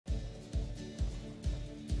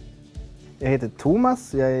Jag heter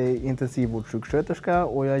Thomas, jag är intensivvårdssjuksköterska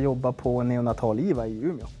och jag jobbar på neonatal-IVA i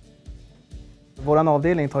Umeå. Vår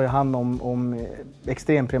avdelning tar ju hand om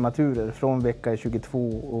extremprematurer från vecka 22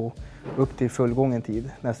 och upp till fullgången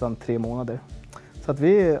tid, nästan 3 månader. Så att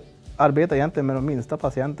vi arbetar egentligen med de minsta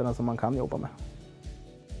patienterna som man kan jobba med.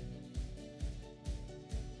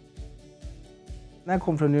 När jag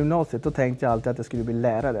kom från gymnasiet då tänkte jag alltid att jag skulle bli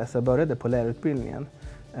lärare, så jag började på lärarutbildningen.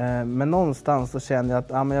 Men någonstans så kände jag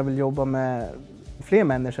att jag vill jobba med fler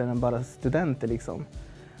människor än bara studenter. Liksom.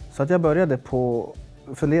 Så att jag började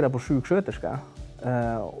fundera på sjuksköterska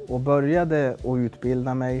och började att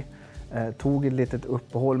utbilda mig. Tog ett litet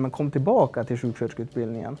uppehåll men kom tillbaka till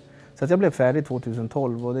sjuksköterskeutbildningen. Så att jag blev färdig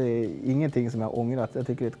 2012 och det är ingenting som jag har ångrat. Jag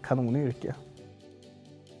tycker det är ett kanonyrke.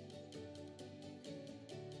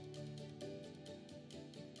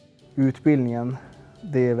 Utbildningen,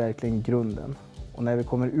 det är verkligen grunden. Och när vi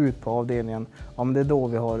kommer ut på avdelningen, det är då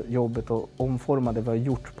vi har jobbet att omforma det vi har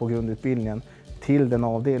gjort på grundutbildningen till den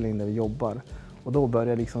avdelning där vi jobbar. Och då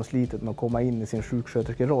börjar liksom slitet med att komma in i sin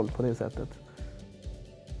sjuksköterskeroll på det sättet.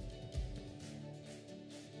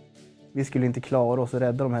 Vi skulle inte klara oss och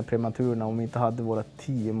rädda de här prematurerna om vi inte hade våra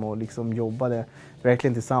team och liksom jobbade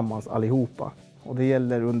verkligen tillsammans allihopa. Och det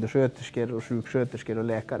gäller undersköterskor och sjuksköterskor och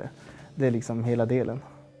läkare. Det är liksom hela delen.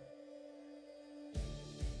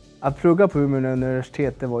 Att plugga på Umeå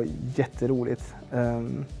universitet det var jätteroligt.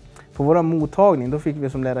 På vår mottagning då fick vi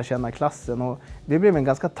som lära känna klassen och vi blev en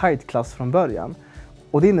ganska tajt klass från början.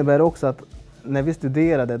 Och det innebär också att när vi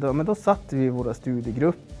studerade då satt vi i våra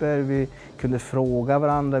studiegrupper, vi kunde fråga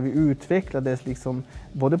varandra, vi utvecklades liksom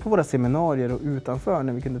både på våra seminarier och utanför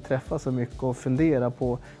när vi kunde träffa så mycket och fundera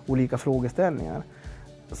på olika frågeställningar.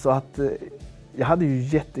 Så att jag hade ju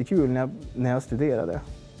jättekul när jag studerade.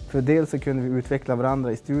 För dels så kunde vi utveckla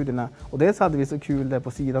varandra i studierna och dels hade vi så kul där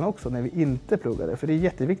på sidan också när vi inte pluggade. För det är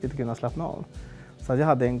jätteviktigt att kunna slappna av. Så jag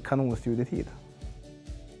hade en kanonstudietid.